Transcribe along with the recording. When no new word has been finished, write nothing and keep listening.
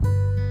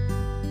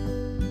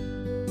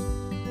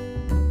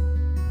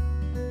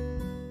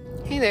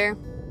there,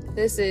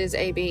 this is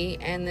AB,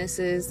 and this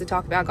is the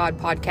Talk About God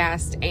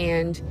podcast,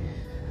 and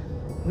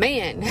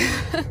man,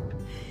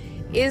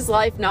 is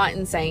life not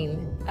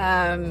insane?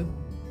 I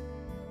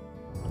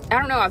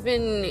don't know, I've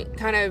been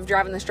kind of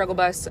driving the struggle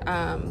bus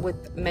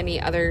with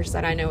many others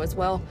that I know as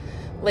well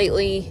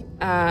lately.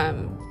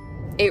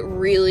 It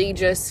really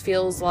just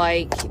feels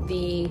like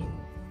the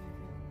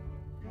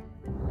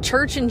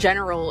church in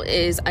general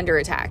is under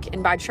attack,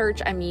 and by church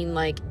I mean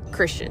like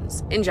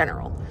Christians in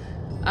general.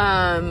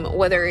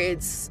 Whether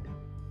it's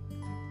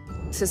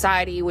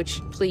society, which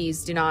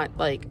please do not,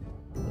 like,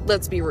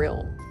 let's be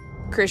real,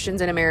 Christians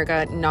in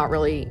America not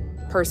really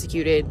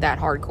persecuted that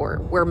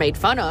hardcore. We're made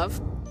fun of,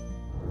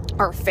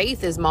 our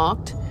faith is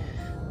mocked,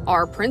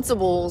 our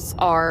principles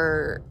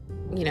are,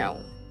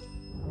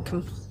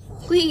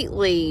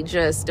 completely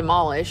just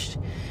demolished,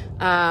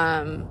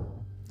 and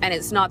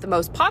it's not the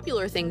most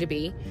popular thing to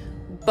be,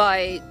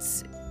 but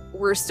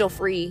we're still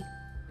free,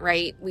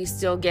 right? We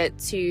still get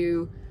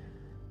to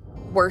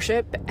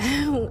worship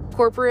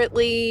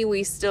corporately.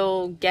 We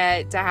still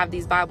get to have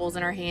these Bibles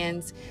in our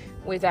hands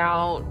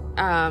without,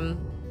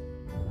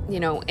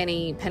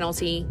 any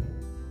penalty.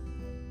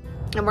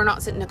 And we're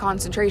not sitting in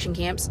concentration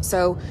camps.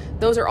 So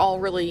those are all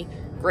really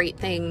great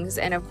things.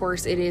 And of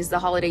course, it is the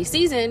holiday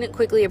season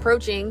quickly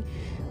approaching.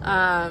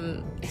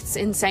 It's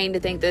insane to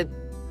think that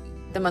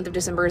the month of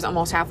December is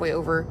almost halfway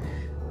over.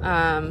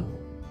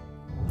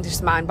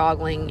 Just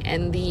mind-boggling,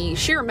 and the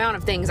sheer amount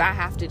of things I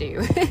have to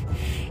do.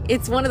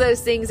 It's one of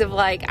those things of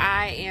like,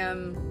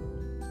 I'm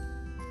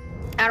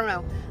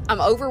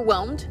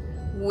overwhelmed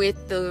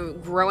with the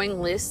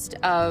growing list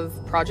of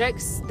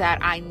projects that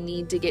I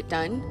need to get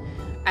done,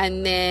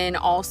 and then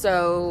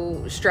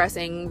also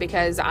stressing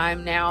because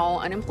I'm now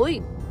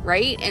unemployed,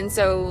 right? And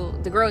so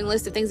the growing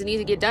list of things that need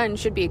to get done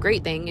should be a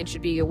great thing. It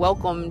should be a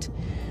welcomed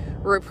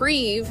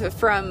reprieve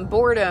from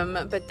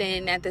boredom, but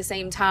then at the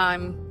same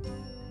time,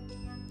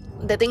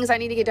 the things I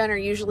need to get done are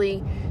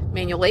usually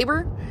manual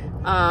labor.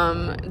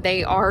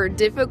 They are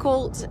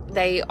difficult.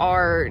 They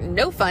are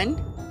no fun.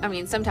 I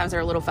mean, sometimes they're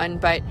a little fun,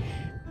 but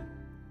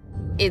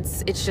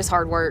it's just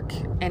hard work,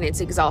 and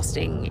it's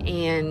exhausting.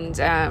 And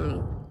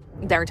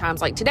there are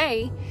times like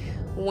today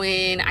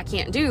when I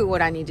can't do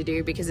what I need to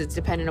do because it's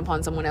dependent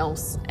upon someone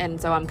else.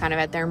 And so I'm kind of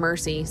at their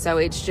mercy. So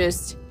it's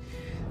just,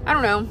 I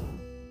don't know.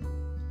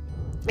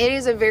 It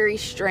is a very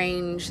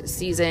strange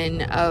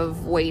season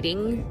of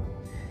waiting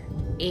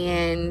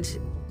and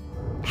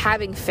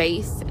having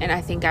faith, and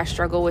I think I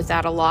struggle with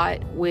that a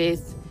lot,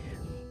 with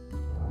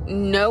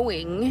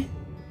knowing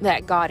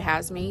that God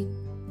has me,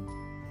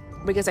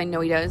 because I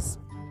know He does.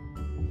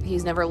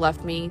 He's never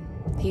left me.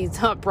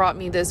 He's not brought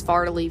me this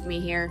far to leave me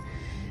here.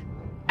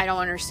 I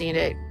don't understand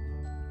it.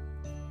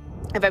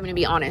 If I'm going to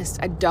be honest,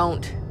 I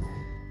don't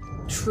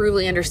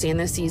truly understand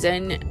this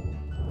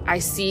season. I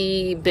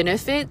see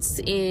benefits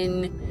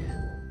in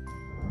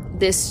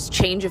this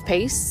change of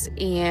pace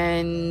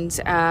and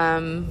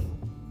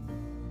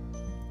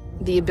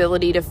the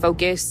ability to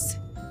focus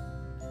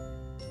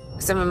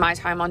some of my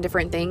time on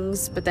different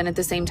things. But then at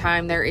the same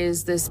time, there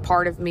is this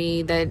part of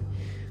me that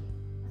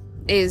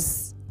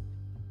is,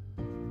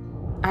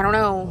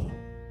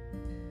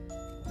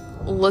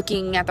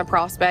 looking at the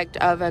prospect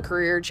of a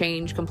career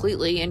change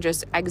completely and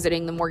just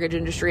exiting the mortgage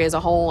industry as a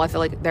whole. I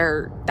feel like there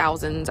are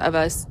thousands of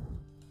us.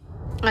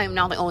 I am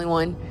not the only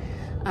one.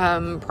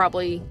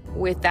 Probably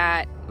with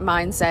that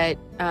mindset,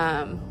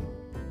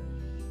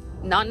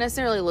 not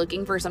necessarily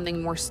looking for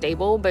something more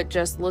stable, but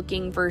just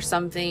looking for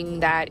something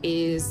that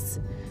is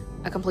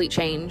a complete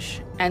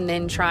change, and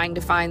then trying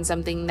to find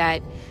something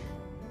that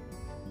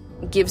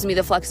gives me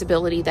the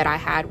flexibility that I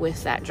had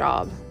with that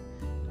job.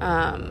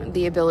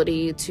 The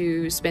ability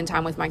to spend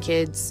time with my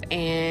kids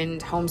and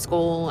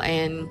homeschool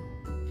and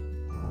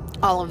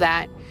all of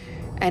that.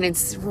 And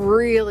it's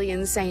really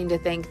insane to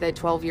think that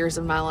 12 years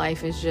of my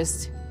life is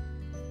just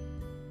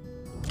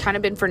kind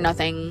of been for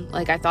nothing.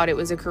 Like, I thought it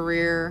was a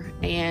career,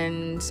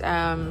 and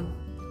I'm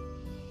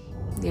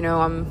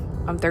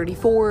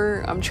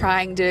 34. I'm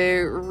trying to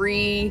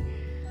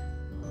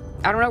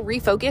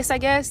refocus, I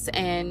guess,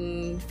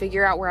 and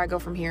figure out where I go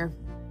from here.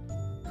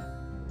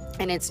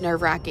 And it's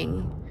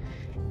nerve-wracking.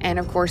 And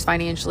of course,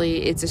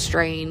 financially, it's a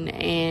strain.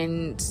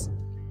 And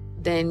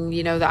then,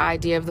 the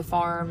idea of the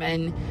farm,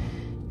 and,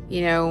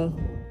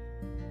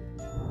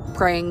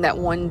 praying that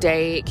one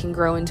day it can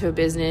grow into a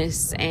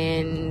business,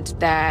 and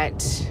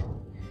that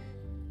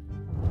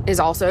is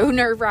also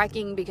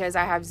nerve-wracking because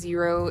I have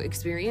zero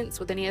experience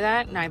with any of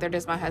that. Neither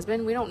does my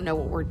husband. We don't know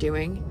what we're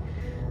doing.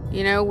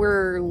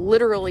 We're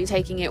literally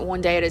taking it one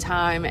day at a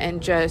time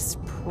and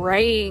just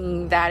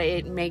praying that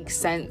it makes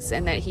sense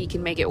and that He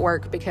can make it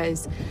work,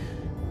 because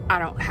I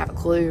don't have a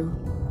clue.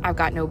 I've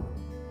got no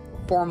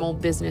formal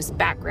business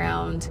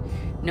background,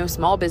 no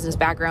small business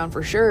background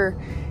for sure.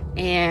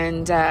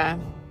 And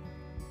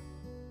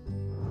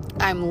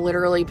I'm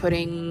literally I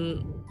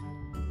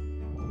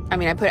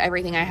put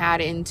everything I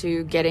had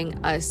into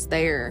getting us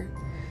there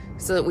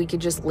so that we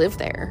could just live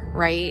there,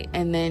 right?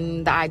 And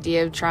then the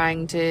idea of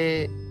trying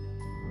to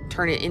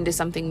turn it into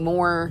something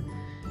more,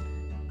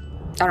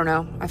 I don't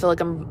know. I feel like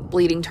I'm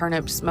bleeding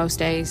turnips most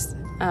days.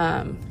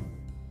 I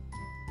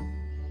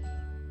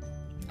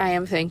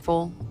am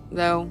thankful,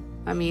 though.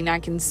 I mean, I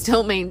can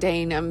still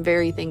maintain. I'm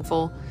very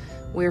thankful.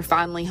 We're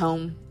finally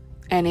home,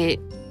 and it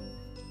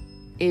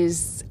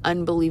is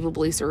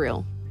unbelievably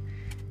surreal.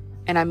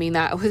 And I mean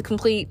that with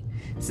complete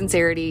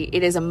sincerity.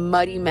 It is a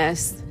muddy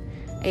mess,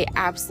 a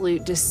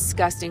absolute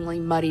disgustingly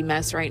muddy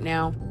mess right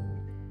now.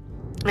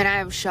 And I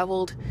have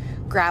shoveled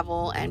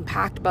gravel and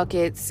packed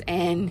buckets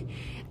and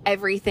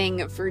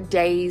everything for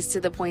days, to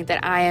the point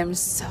that I am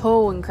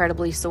so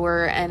incredibly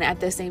sore. And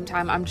at the same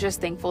time, I'm just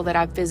thankful that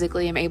I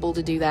physically am able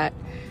to do that.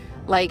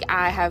 Like,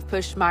 I have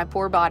pushed my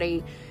poor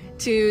body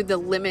to the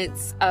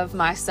limits of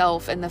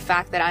myself, and the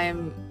fact that I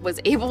was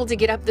able to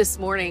get up this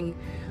morning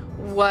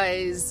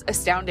was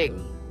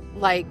astounding.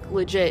 Like,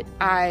 legit,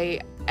 I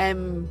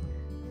don't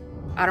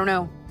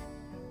know.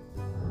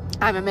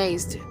 I'm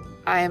amazed.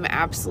 I am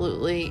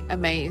absolutely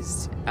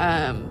amazed,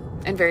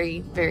 and very,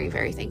 very,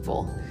 very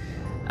thankful.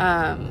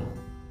 I'm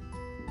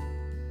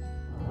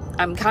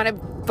kind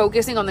of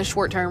focusing on the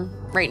short term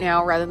right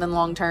now rather than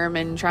long term,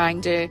 and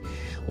trying to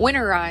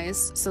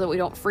winterize so that we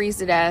don't freeze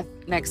to death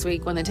next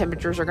week when the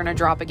temperatures are going to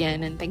drop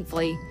again. And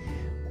thankfully,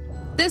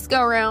 this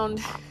go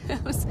around,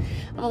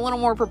 I'm a little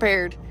more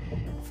prepared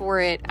for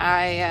it.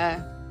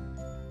 I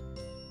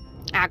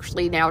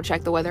actually now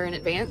check the weather in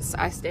advance.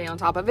 I stay on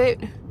top of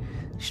it.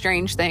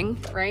 Strange thing,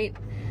 right?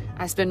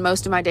 I spend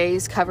most of my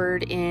days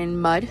covered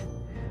in mud.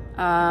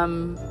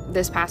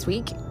 This past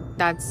week,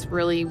 that's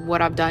really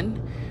what I've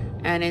done.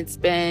 And it's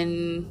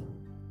been,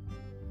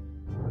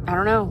 I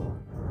don't know,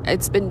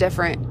 it's been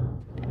different.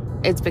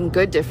 It's been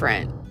good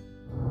different,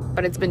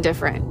 but it's been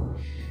different.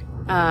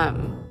 I've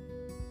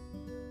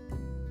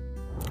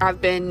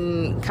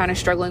been kind of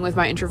struggling with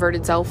my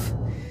introverted self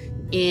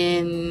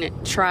in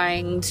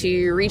trying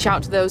to reach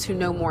out to those who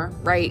know more,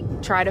 right?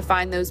 Try to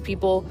find those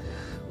people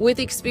with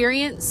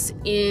experience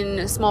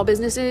in small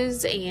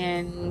businesses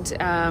and,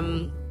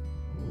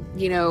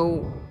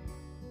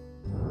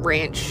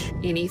 ranch,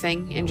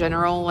 anything in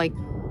general, like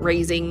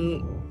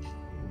raising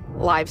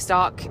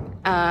livestock,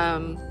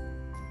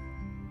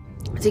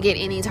 to get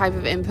any type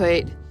of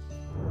input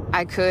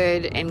I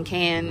could and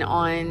can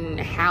on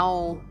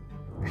how,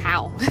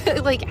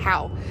 like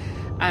how.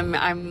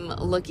 I'm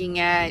looking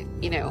at,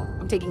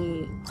 I'm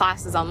taking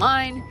classes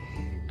online.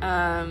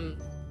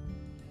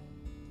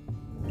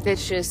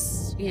 It's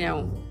just,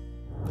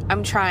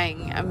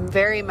 I'm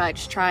very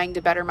much trying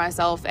to better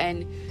myself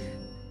and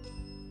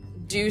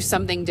do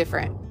something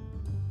different.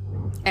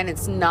 And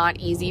it's not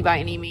easy by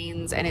any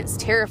means, and it's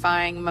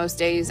terrifying most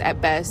days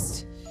at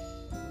best.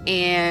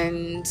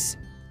 And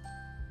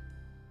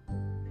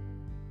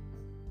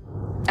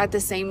at the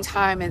same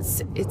time,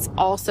 it's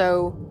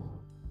also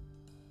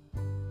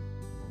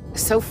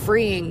so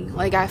freeing.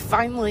 Like, I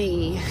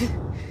finally,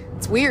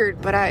 it's weird,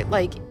 but I,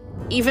 like,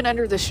 even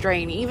under the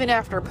strain, even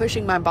after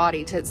pushing my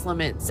body to its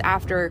limits,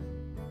 after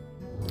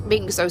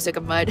being so sick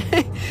of mud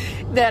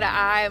that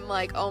I'm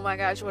like, oh my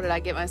gosh, what did I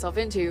get myself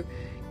into?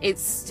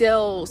 It's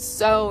still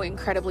so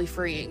incredibly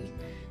freeing.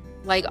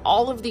 Like,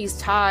 all of these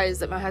ties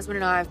that my husband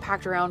and I have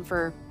packed around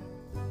for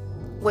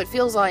what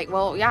feels like,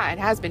 well, yeah, it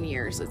has been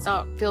years. It's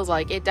not feels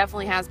like, it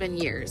definitely has been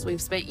years.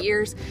 We've spent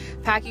years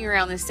packing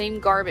around the same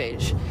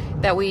garbage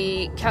that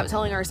we kept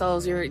telling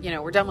ourselves, we're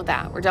done with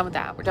that. We're done with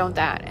that. We're done with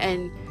that.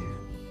 And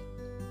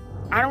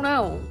I don't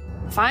know,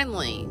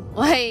 finally,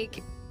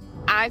 like,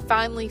 I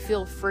finally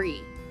feel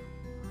free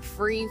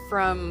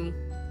from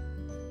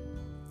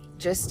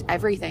just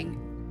everything.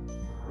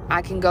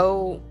 I can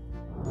go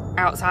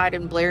outside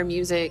and blare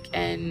music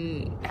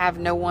and have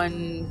no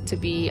one to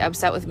be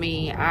upset with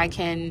me. I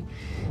can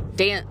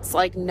dance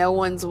like no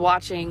one's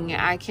watching.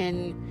 I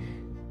can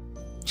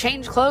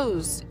change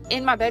clothes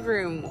in my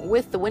bedroom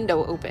with the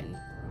window open.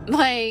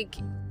 Like,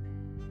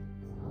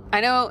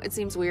 I know it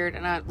seems weird,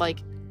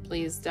 and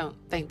please don't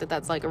think that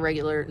that's like a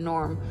regular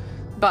norm,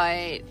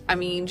 but I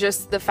mean,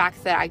 just the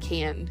fact that I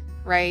can,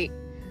 right,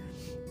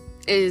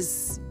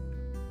 is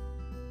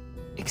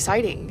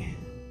exciting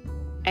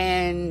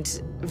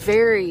and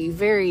very,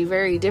 very,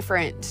 very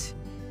different.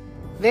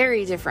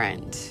 Very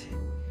different.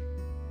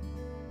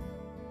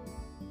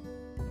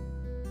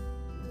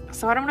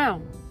 So I don't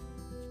know.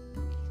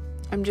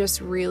 I'm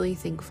just really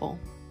thankful.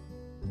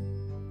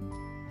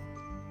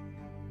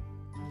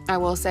 I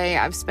will say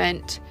I've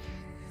spent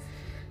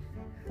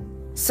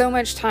so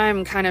much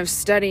time kind of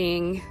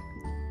studying,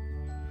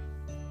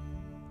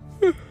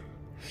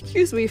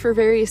 excuse me, for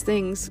various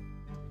things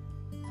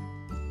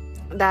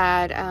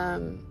that,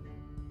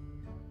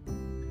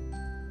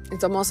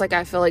 it's almost like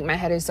I feel like my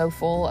head is so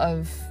full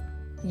of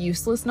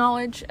useless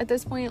knowledge at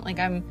this point. Like,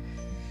 I'm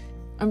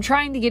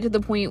trying to get to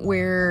the point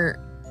where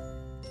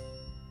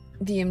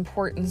the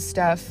important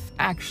stuff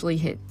actually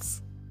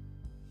hits,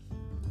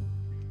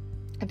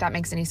 if that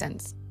makes any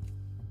sense.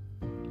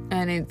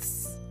 And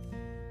it's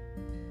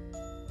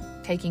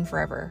taking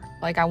forever.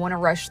 Like, I want to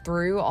rush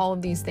through all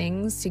of these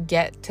things to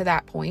get to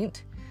that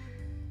point,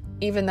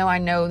 even though I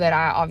know that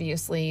I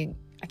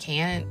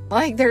can't.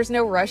 Like, there's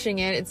no rushing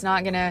it. It's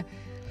not gonna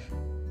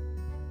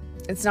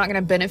It's not going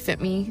to benefit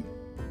me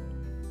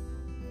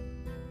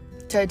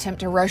to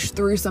attempt to rush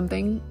through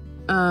something.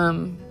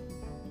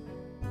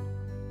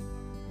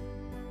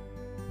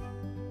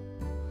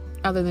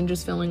 Other than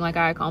just feeling like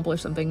I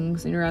accomplished something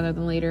sooner rather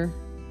than later.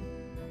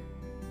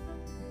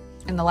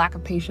 And the lack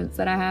of patience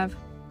that I have.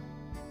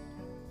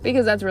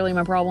 Because that's really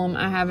my problem.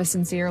 I have a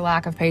sincere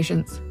lack of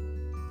patience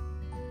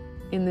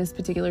in this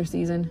particular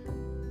season.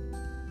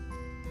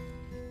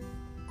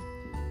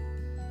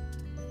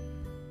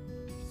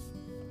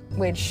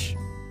 Which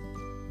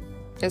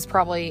is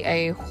probably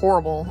a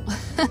horrible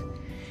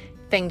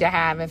thing to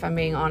have, if I'm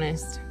being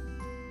honest.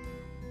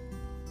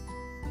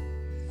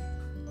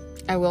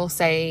 I will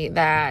say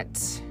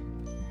that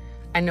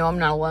I know I'm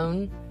not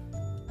alone,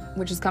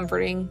 which is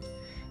comforting.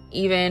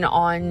 Even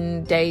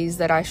on days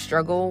that I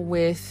struggle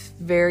with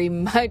very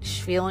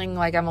much feeling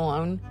like I'm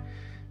alone.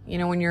 You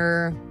know, when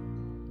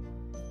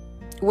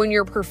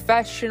your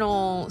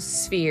professional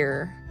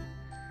sphere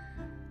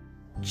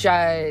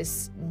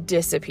just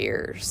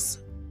disappears,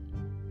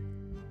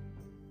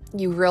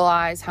 you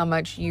realize how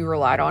much you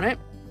relied on it.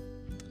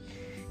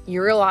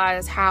 You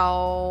realize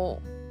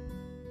how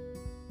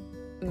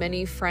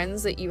many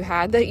friends that you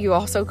had that you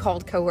also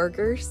called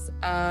coworkers,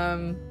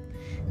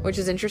 which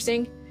is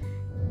interesting.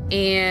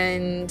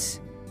 And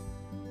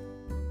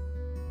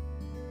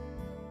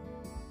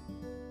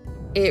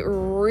it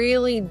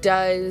really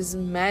does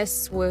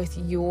mess with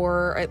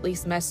at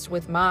least mess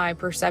with my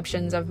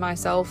perceptions of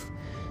myself.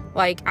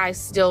 Like, I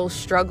still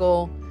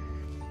struggle.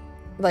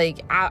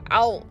 Like,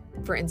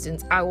 for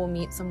instance, I will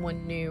meet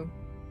someone new.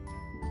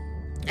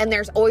 And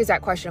there's always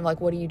that question of,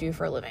 like, what do you do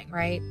for a living,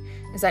 right?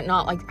 Is that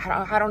not, like,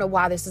 I don't know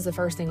why this is the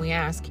first thing we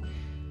ask.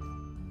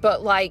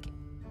 But, like,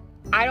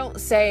 I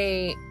don't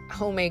say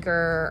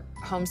homemaker,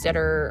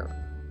 homesteader,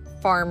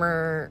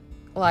 farmer,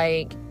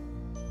 like,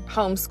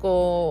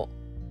 homeschool,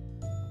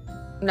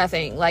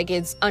 nothing. Like,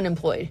 it's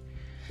unemployed.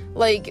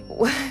 Like,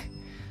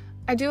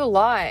 I do a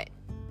lot.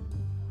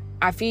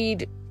 I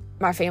feed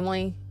my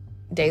family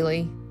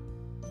daily.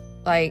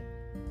 Like,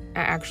 I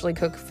actually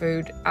cook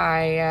food.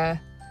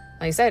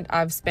 Like I said,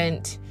 I've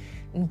spent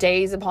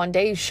days upon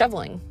days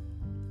shoveling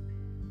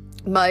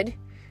mud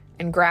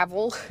and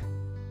gravel.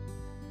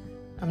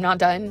 I'm not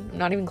done. I'm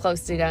not even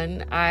close to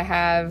done. I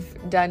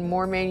have done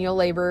more manual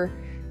labor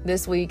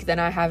this week than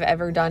I have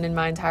ever done in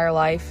my entire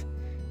life.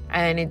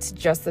 And it's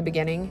just the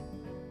beginning.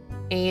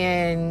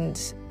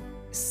 And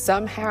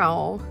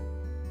somehow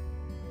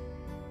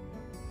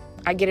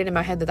I get it in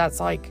my head that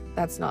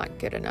that's not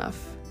good enough.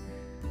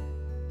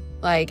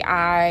 Like,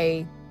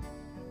 I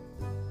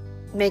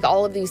make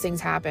all of these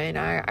things happen.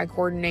 I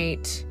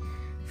coordinate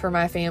for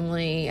my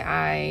family.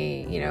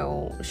 I,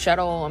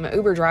 shuttle. I'm an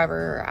Uber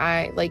driver.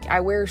 I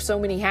wear so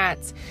many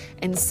hats.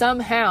 And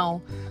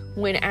somehow,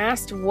 when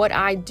asked what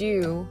I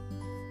do,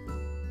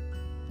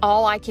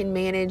 all I can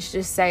manage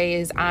to say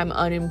is I'm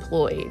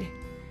unemployed.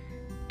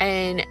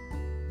 And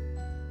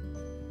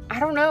I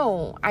don't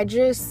know. I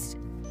just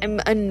am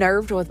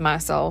unnerved with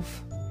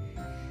myself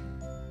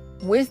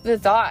with the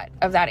thought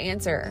of that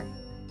answer.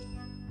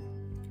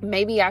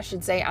 Maybe I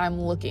should say I'm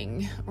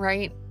looking,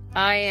 right?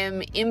 I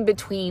am in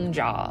between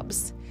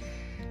jobs.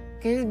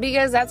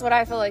 Because that's what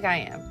I feel like I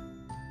am.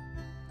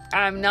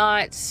 I'm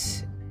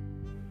not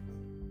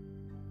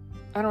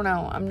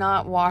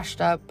washed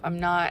up. I'm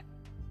not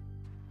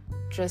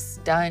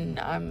just done.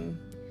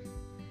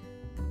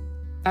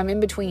 I'm in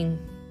between.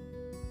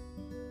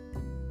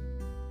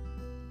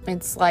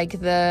 It's like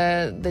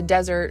the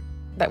desert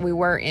that we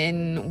were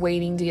in,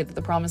 waiting to get to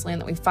the promised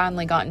land that we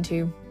finally gotten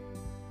to.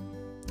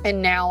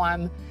 And now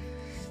I'm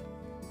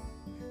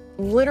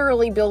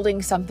literally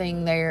building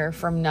something there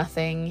from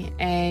nothing.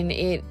 And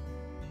it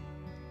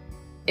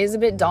is a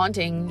bit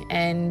daunting.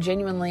 And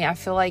genuinely, I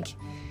feel like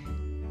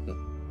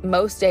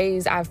most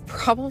days I've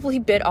probably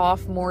bit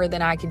off more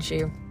than I could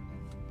chew.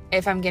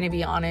 If I'm going to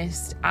be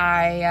honest,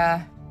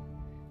 I'm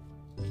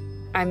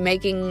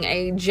making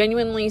a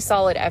genuinely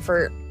solid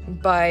effort,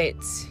 but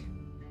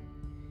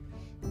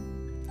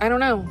I don't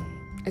know.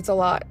 It's a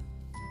lot.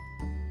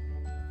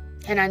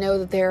 And I know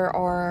that there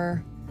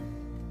are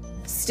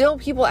still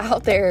people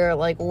out there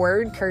like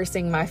word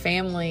cursing my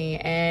family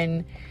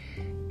and,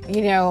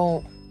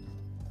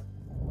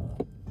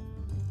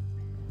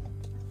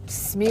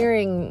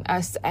 smearing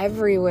us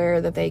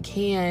everywhere that they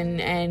can.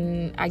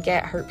 And I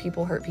get hurt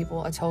people.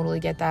 I totally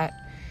get that.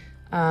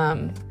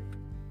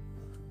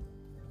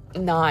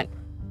 Not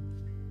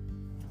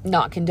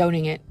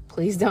condoning it.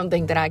 Please don't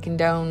think that I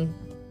condone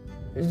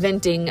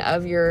venting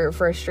of your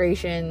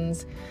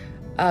frustrations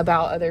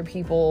about other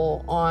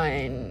people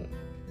on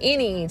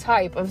any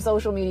type of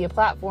social media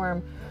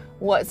platform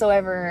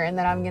whatsoever, and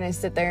that I'm going to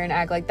sit there and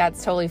act like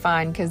that's totally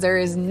fine, because there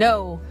is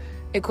no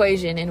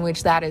equation in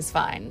which that is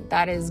fine.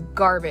 That is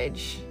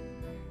garbage.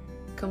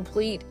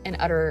 Complete and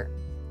utter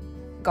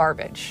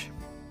garbage.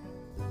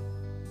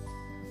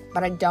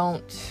 But I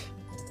don't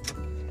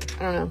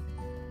know.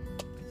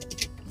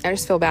 I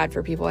just feel bad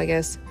for people, I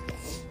guess.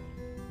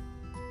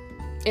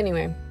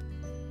 Anyway,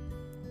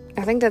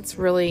 I think that's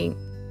really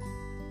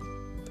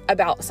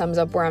about sums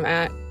up where I'm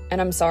at.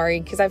 And I'm sorry,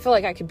 because I feel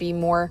like I could be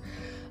more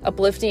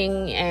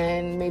uplifting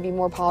and maybe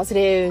more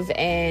positive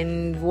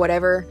and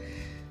whatever.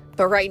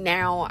 But right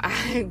now,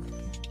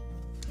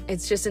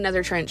 it's just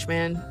another trench,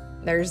 man.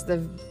 There's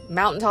the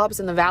mountaintops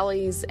and the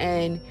valleys,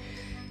 and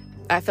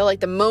I feel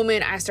like the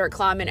moment I start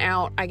climbing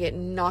out, I get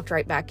knocked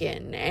right back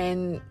in.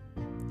 And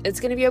it's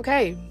going to be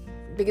okay,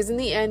 because in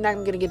the end, I'm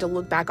going to get to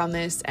look back on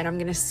this, and I'm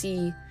going to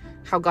see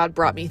how God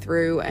brought me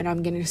through, and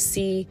I'm going to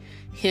see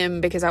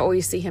him, because I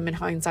always see him in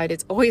hindsight.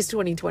 It's always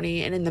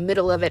 2020, and in the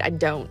middle of it, I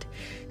don't.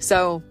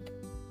 So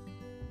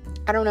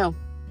I don't know.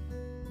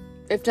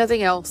 If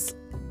nothing else,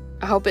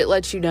 I hope it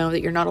lets you know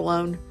that you're not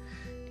alone,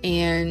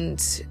 and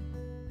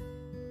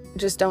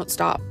just don't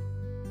stop.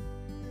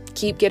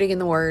 Keep getting in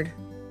the Word,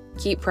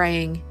 keep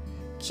praying,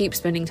 keep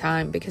spending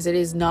time, because it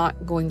is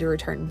not going to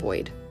return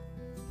void.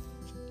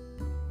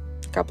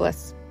 God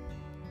bless.